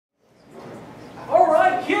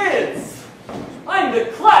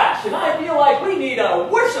need a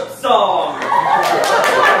worship song.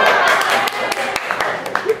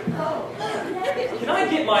 Can I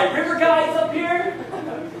get my river guides up here?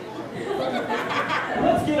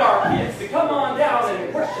 Let's get our kids to come on down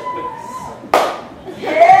and worship with us.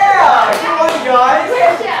 Yeah! Come on, guys!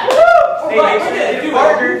 Worship! Hey, Right, we're gonna do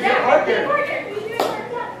partner,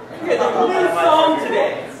 a new song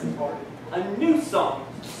today. A new song.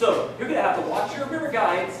 So, you're gonna have to watch your river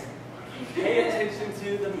guides. Pay attention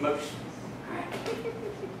to the motion.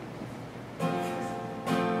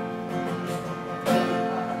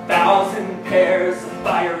 1,000 pairs of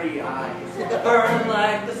fiery eyes burn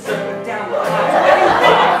like the serpent down the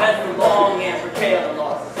highway. As the long amber tail of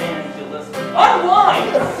Los Angeles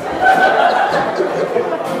unwinds.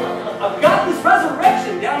 I've got this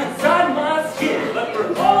resurrection down inside my skin, but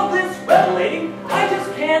for all this revelating, I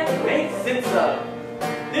just can't make sense of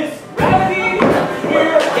this gravity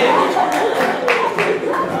here again.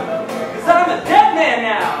 'Cause I'm a dead man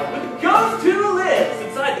now, with a ghost who lives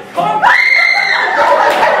inside the car.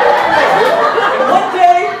 And one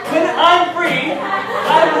day, when I'm free,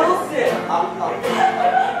 I will sit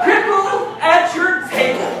crippled at your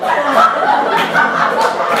table.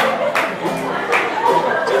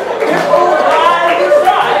 Crippled by your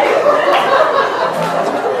side.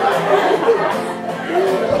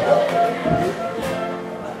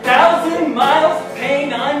 1,000 miles of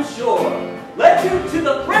pain, I'm sure, led you to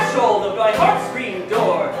the threshold of my heart screen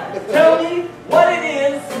door. Tell me